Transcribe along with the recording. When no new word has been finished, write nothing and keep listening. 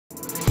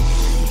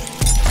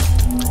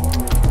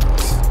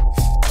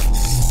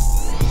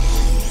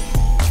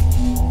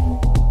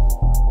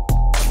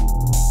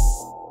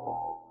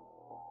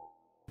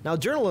Now,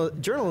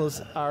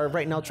 journalists are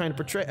right now trying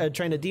to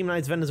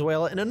demonize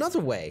Venezuela in another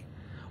way.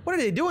 What are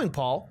they doing,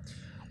 Paul?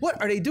 What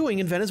are they doing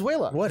in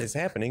Venezuela? What is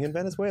happening in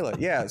Venezuela?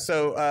 Yeah,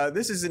 so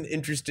this is an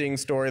interesting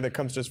story that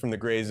comes to us from the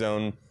Gray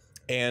Zone.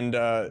 And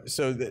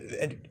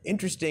an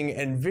interesting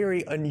and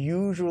very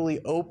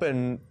unusually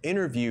open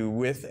interview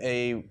with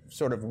a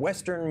sort of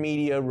Western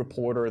media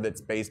reporter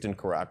that's based in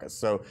Caracas.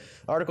 So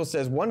the article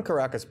says, one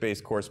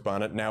Caracas-based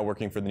correspondent now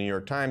working for the New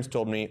York Times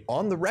told me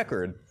on the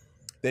record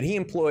that he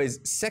employs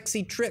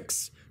sexy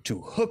tricks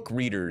to hook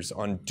readers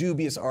on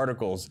dubious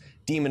articles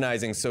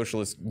demonizing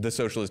the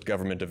socialist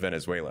government of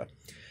Venezuela.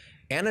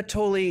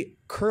 Anatoly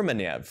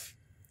Kurmanev,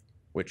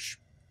 which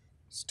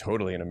it's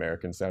totally an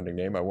American sounding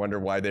name. I wonder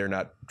why they're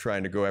not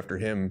trying to go after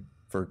him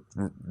for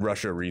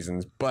Russia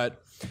reasons.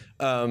 But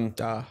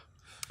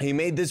he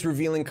made this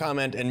revealing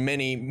comment and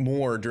many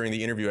more during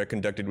the interview I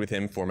conducted with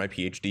him for my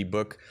PhD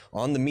book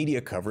on the media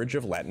coverage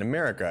of Latin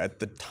America. At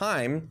the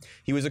time,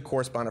 he was a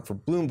correspondent for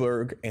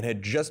Bloomberg and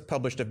had just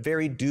published a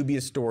very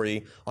dubious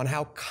story on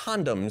how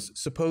condoms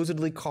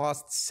supposedly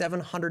cost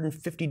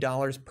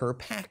 $750 per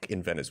pack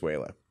in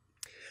Venezuela.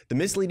 The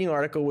misleading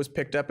article was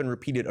picked up and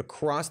repeated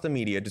across the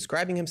media,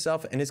 describing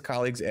himself and his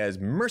colleagues as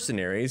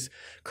mercenaries.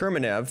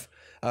 Kurmanev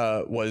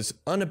was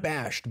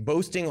unabashed,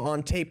 boasting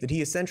on tape that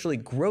he essentially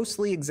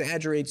grossly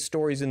exaggerates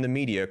stories in the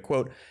media.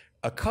 Quote,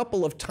 a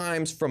couple of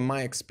times from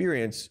my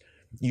experience,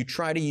 you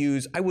try to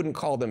use, I wouldn't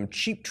call them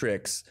cheap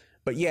tricks,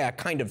 but yeah,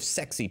 kind of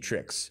sexy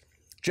tricks.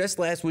 Just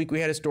last week, we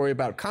had a story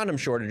about condom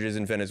shortages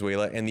in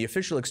Venezuela, and the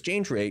official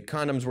exchange rate,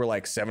 condoms were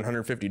like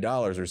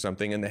 $750 or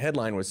something, and the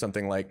headline was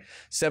something like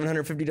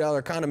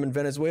 $750 condom in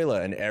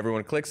Venezuela, and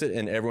everyone clicks it,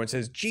 and everyone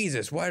says,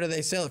 Jesus, why do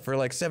they sell it for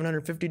like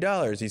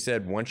 $750? He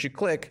said, once you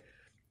click,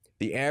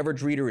 the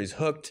average reader is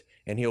hooked,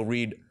 and he'll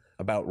read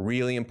about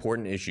really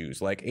important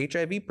issues like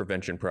HIV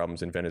prevention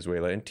problems in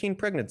Venezuela, and teen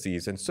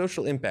pregnancies, and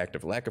social impact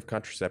of lack of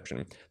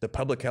contraception, the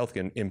public health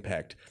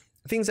impact.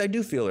 Things I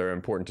do feel are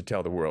important to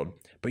tell the world,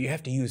 but you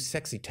have to use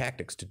sexy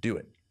tactics to do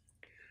it.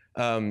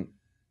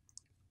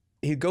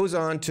 He goes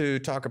on to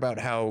talk about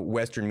how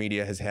Western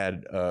media has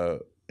had a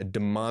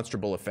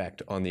demonstrable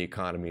effect on the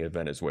economy of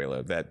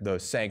Venezuela, that the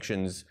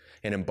sanctions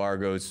and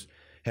embargoes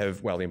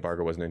have, well, the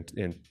embargo wasn't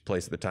in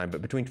place at the time,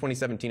 but between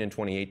 2017 and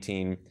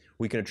 2018,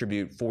 we can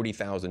attribute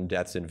 40,000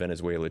 deaths in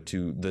Venezuela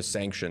to the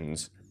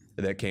sanctions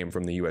that came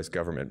from the U.S.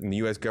 government. And the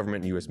U.S.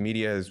 government and U.S.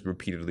 media has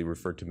repeatedly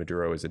referred to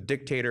Maduro as a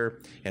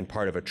dictator and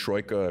part of a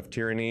troika of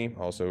tyranny,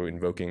 also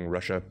invoking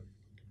Russia,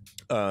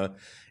 and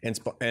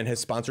has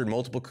sponsored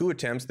multiple coup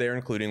attempts there,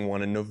 including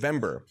one in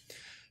November.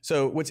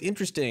 So what's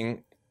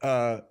interesting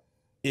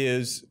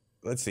is,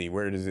 let's see,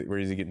 where does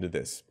he get into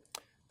this?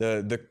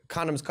 The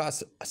condoms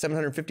cost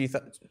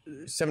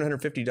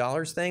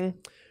 $750 thing.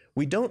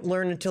 We don't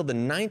learn until the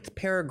 9th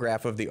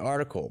paragraph of the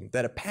article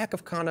that a pack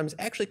of condoms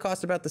actually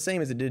cost about the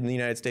same as it did in the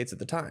United States at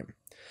the time.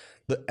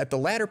 At the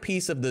latter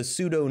piece of the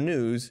pseudo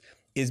news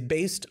is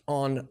based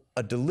on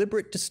a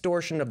deliberate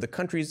distortion of the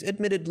country's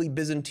admittedly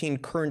Byzantine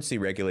currency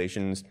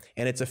regulations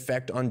and its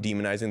effect on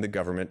demonizing the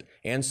government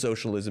and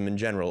socialism in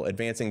general,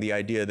 advancing the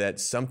idea that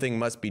something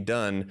must be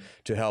done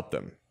to help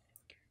them.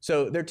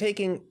 So they're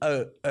taking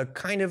a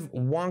kind of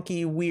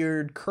wonky,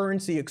 weird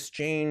currency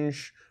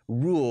exchange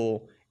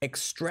rule,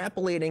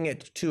 extrapolating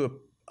it to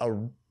a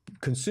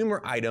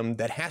consumer item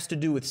that has to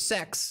do with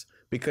sex,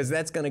 because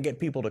that's going to get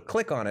people to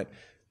click on it.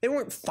 They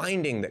weren't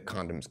finding that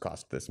condoms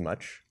cost this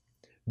much.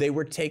 They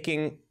were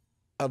taking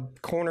a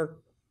corner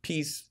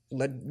piece,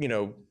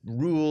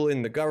 rule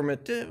in the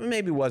government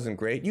maybe wasn't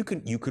great. You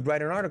could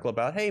write an article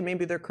about, hey,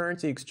 maybe their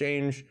currency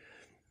exchange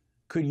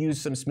could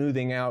use some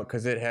smoothing out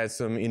because it has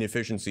some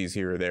inefficiencies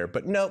here or there.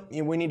 But no,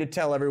 we need to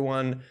tell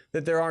everyone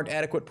that there aren't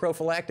adequate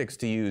prophylactics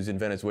to use in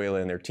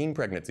Venezuela and there are teen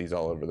pregnancies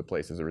all over the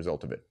place as a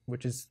result of it,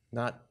 which is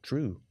not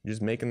true. You're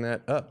just making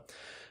that up.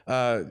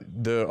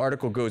 The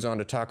article goes on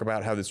to talk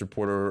about how this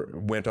reporter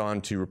went on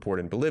to report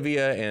in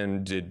Bolivia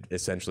and did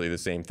essentially the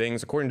same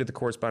things. According to the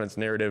correspondent's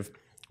narrative,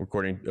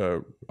 according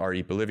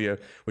RE Bolivia,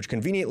 which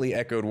conveniently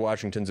echoed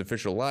Washington's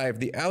official live,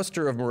 the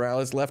ouster of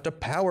Morales left a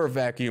power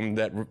vacuum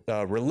that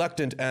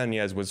reluctant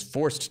Áñez was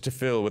forced to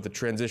fill with a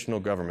transitional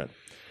government.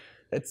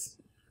 That's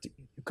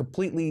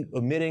completely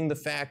omitting the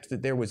fact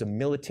that there was a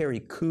military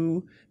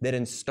coup that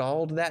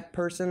installed that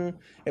person.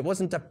 It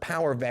wasn't a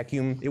power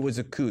vacuum, it was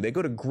a coup. They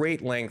go to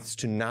great lengths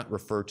to not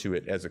refer to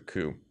it as a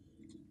coup.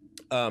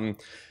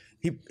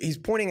 He's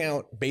pointing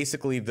out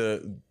basically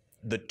the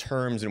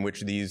terms in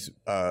which these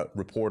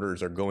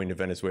reporters are going to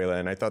Venezuela,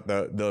 and I thought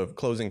the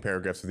closing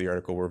paragraphs of the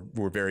article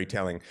were very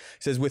telling. It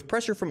says, with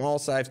pressure from all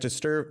sides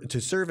to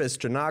serve as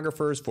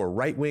stenographers for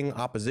right-wing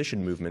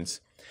opposition movements,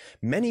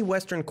 many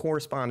Western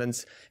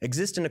correspondents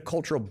exist in a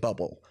cultural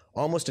bubble,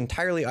 almost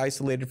entirely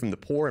isolated from the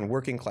poor and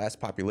working class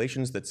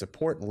populations that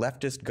support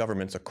leftist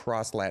governments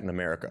across Latin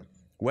America.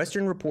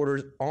 Western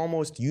reporters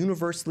almost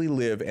universally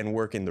live and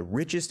work in the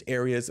richest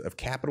areas of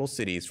capital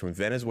cities from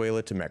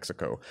Venezuela to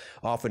Mexico,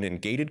 often in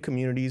gated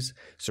communities,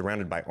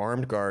 surrounded by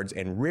armed guards,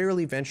 and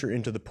rarely venture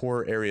into the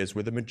poorer areas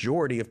where the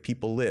majority of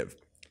people live.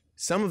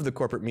 Some of the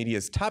corporate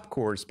media's top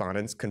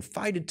correspondents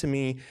confided to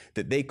me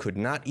that they could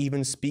not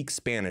even speak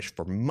Spanish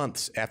for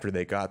months after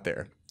they got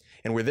there,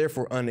 and were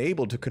therefore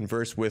unable to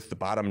converse with the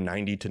bottom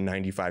 90 to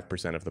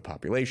 95% of the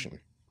population.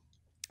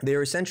 They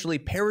are essentially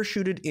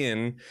parachuted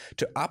in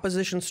to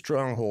opposition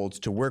strongholds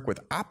to work with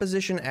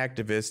opposition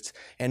activists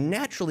and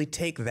naturally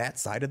take that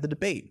side of the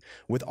debate.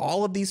 With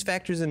all of these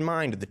factors in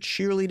mind, the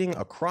cheerleading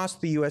across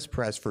the U.S.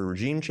 press for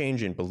regime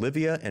change in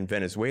Bolivia and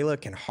Venezuela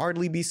can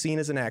hardly be seen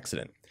as an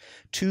accident.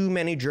 Too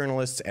many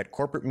journalists at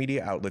corporate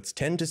media outlets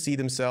tend to see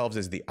themselves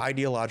as the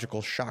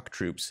ideological shock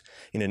troops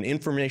in an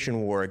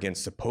information war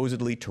against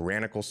supposedly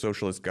tyrannical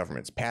socialist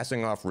governments,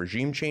 passing off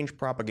regime change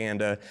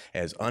propaganda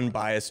as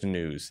unbiased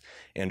news,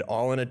 and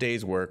all in a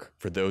day's work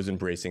for those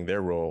embracing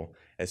their role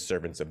as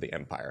servants of the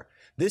empire.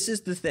 This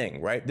is the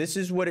thing, right? This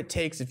is what it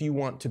takes if you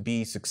want to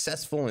be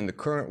successful in the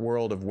current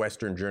world of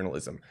Western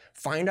journalism.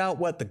 Find out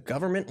what the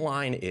government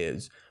line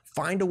is,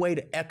 find a way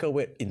to echo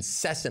it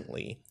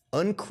incessantly,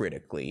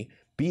 uncritically,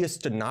 be a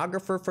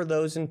stenographer for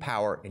those in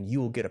power, and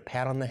you will get a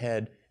pat on the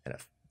head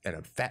and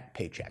a fat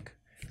paycheck.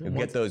 You'll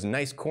get those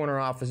nice corner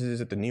offices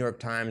at the New York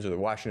Times or the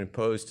Washington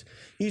Post.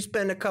 You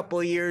spend a couple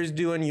of years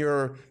doing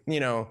your,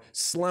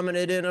 slumming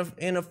it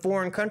in a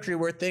foreign country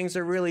where things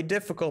are really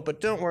difficult. But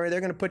don't worry,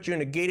 they're going to put you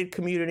in a gated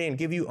community and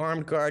give you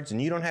armed guards,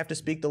 and you don't have to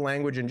speak the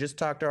language and just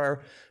talk to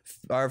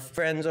our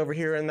friends over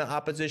here in the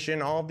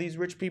opposition, all of these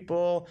rich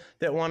people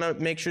that want to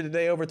make sure that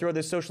they overthrow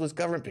this socialist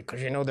government because,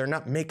 they're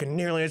not making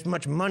nearly as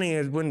much money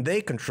as when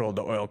they controlled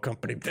the oil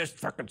company. This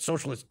fucking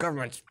socialist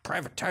government's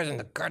privatizing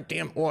the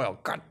goddamn oil.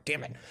 God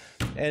damn it.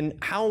 And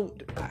how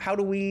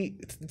do we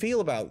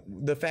feel about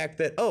the fact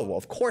that, oh, well,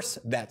 of course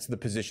that's the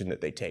position that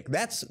they take.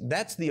 That's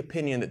the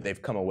opinion that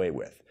they've come away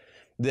with.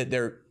 That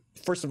they're,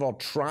 first of all,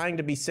 trying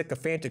to be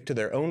sycophantic to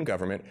their own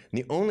government.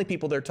 And the only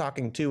people they're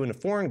talking to in a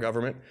foreign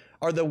government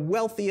are the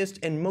wealthiest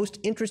and most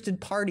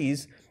interested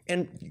parties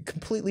and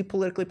completely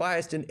politically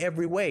biased in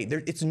every way.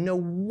 It's no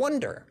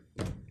wonder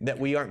that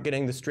we aren't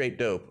getting the straight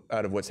dope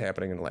out of what's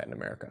happening in Latin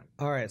America.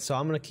 All right, so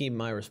I'm going to keep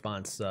my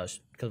response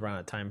because we're on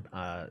a time,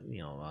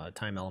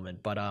 time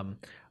element. But I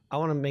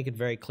want to make it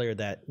very clear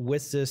that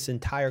with this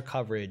entire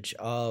coverage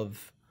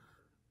of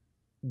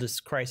this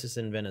crisis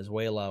in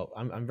Venezuela,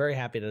 I'm very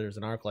happy that there's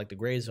an article like The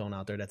Gray Zone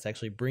out there that's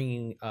actually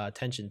bringing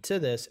attention to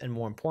this, and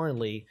more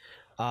importantly,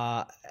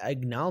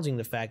 acknowledging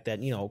the fact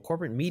that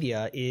corporate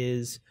media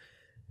is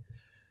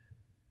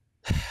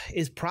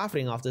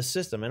profiting off this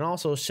system. And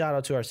also shout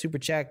out to our super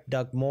chat,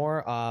 Doug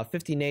Moore,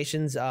 50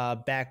 nations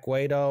back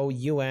Guaido,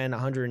 UN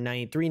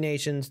 193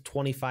 nations,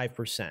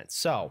 25%.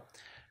 So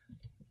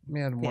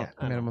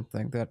one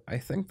thing that I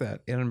think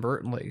that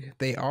inadvertently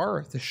they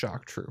are the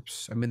shock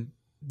troops. I mean,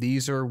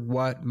 these are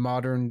what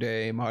modern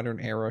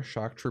era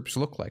shock troops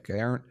look like. They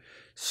aren't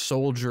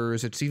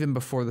soldiers. It's even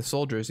before the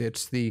soldiers.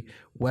 It's the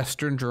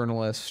Western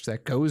journalist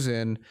that goes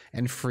in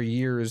and for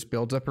years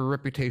builds up a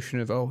reputation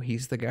of, oh,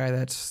 he's the guy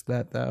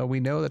that we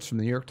know that's from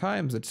the New York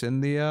Times, that's in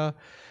the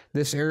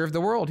this area of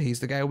the world.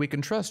 He's the guy we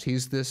can trust.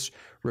 He's this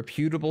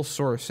reputable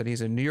source, and he's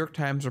a New York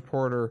Times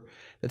reporter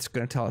that's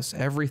going to tell us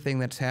everything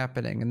that's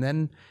happening. And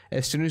then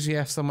as soon as you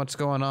ask them what's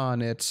going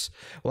on, it's,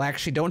 well,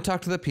 actually, don't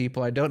talk to the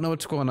people. I don't know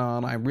what's going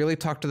on. I really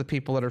talk to the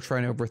people that are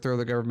trying to overthrow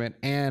the government,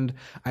 and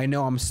I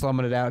know I'm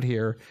slumming it out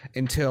here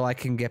until I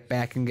can get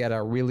back and get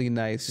a really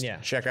nice...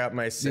 Check out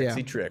my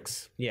sexy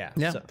tricks.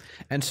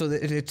 And so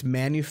it's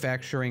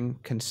manufacturing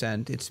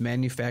consent. It's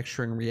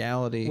manufacturing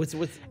reality.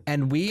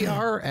 And we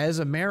are, as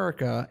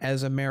America,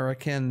 as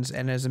Americans,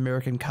 and as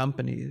American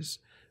companies,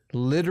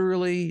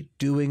 literally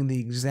doing the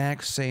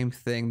exact same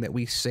thing that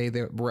we say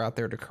that we're out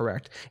there to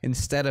correct.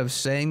 Instead of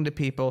saying to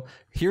people,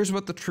 here's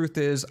what the truth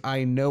is,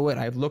 I know it,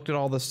 I've looked at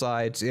all the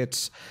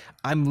sides,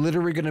 I'm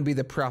literally going to be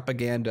the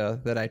propaganda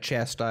that I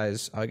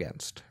chastise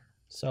against.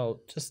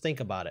 So just think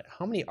about it.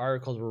 How many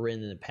articles were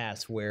written in the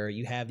past where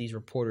you have these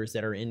reporters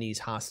that are in these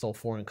hostile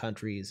foreign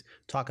countries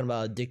talking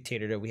about a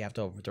dictator that we have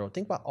to overthrow?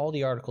 Think about all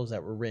the articles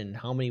that were written,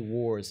 how many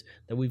wars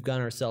that we've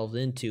gotten ourselves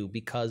into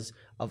because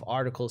of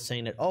articles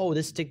saying that, oh,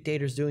 this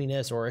dictator's doing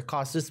this, or it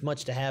costs this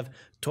much to have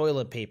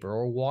toilet paper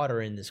or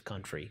water in this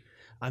country.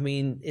 I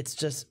mean, it's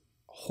just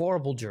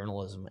horrible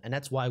journalism, and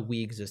that's why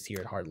we exist here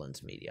at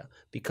Heartlands Media,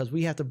 because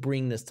we have to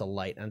bring this to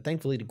light. And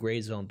thankfully the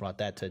Gray Zone brought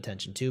that to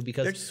attention too,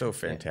 because they're so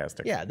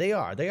fantastic. Yeah, they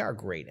are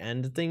great.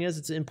 And the thing is,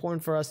 it's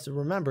important for us to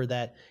remember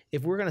that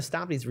if we're going to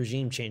stop these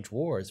regime change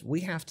wars, we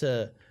have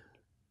to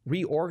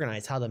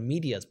reorganize how the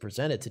media is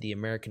presented to the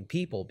American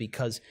people,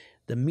 because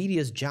the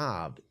media's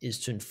job is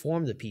to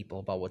inform the people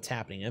about what's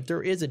happening. And if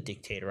there is a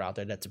dictator out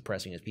there that's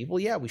oppressing his people,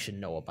 yeah, we should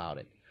know about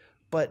it.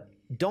 But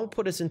don't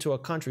put us into a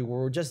country where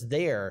we're just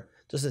there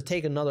just to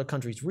take another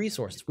country's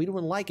resources. We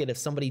wouldn't like it if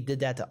somebody did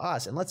that to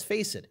us. And let's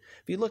face it,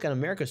 if you look at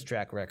America's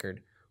track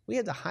record, we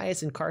have the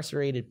highest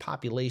incarcerated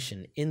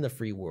population in the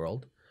free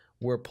world.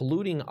 We're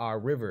polluting our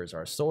rivers,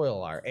 our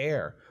soil, our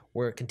air.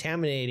 We're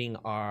contaminating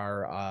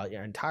our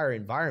entire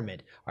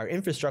environment. Our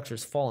infrastructure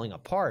is falling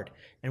apart.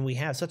 And we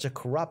have such a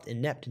corrupt,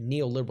 inept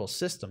neoliberal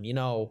system.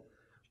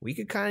 We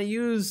could kind of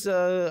use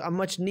a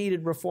much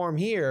needed reform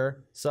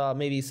here. So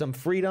maybe some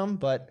freedom,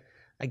 but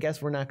I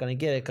guess we're not going to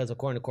get it because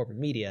according to corporate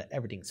media,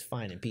 everything's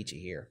fine and peachy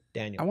here.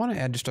 Daniel. I want to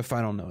add just a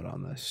final note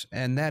on this,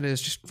 and that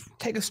is just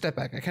take a step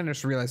back. I kind of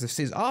just realized this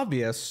is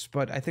obvious,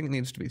 but I think it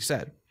needs to be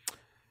said.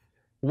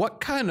 What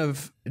kind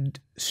of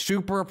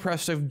super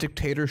oppressive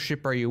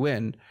dictatorship are you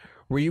in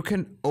where you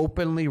can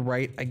openly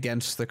write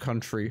against the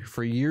country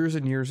for years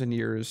and years and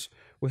years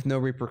with no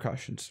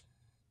repercussions?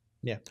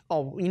 Yeah.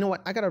 Oh, you know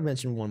what? I got to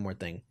mention one more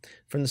thing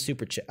from the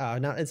super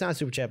chat. No, it's not a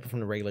super chat, but from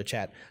the regular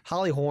chat.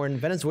 Holly Horn,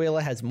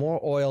 Venezuela has more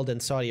oil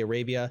than Saudi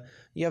Arabia.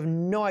 You have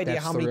no idea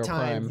That's how the many real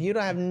times. crime. You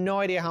don't have no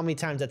idea how many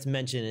times that's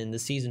mentioned in the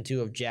season 2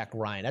 of Jack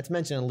Ryan. That's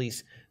mentioned at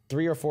least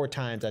 3 or 4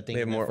 times, I think. They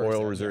have in that more first oil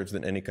episode. reserves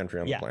than any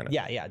country on the planet.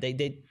 Yeah.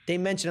 They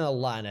mention it a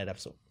lot in that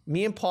episode.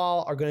 Me and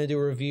Paul are going to do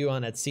a review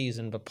on that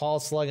season, but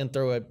Paul's slugging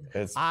through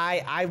it.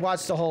 I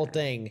watched the whole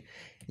thing.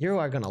 You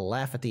are going to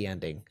laugh at the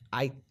ending.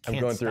 I'm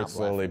going through it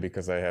slowly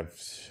because I have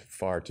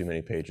far too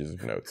many pages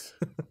of notes.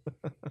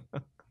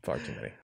 Far too many.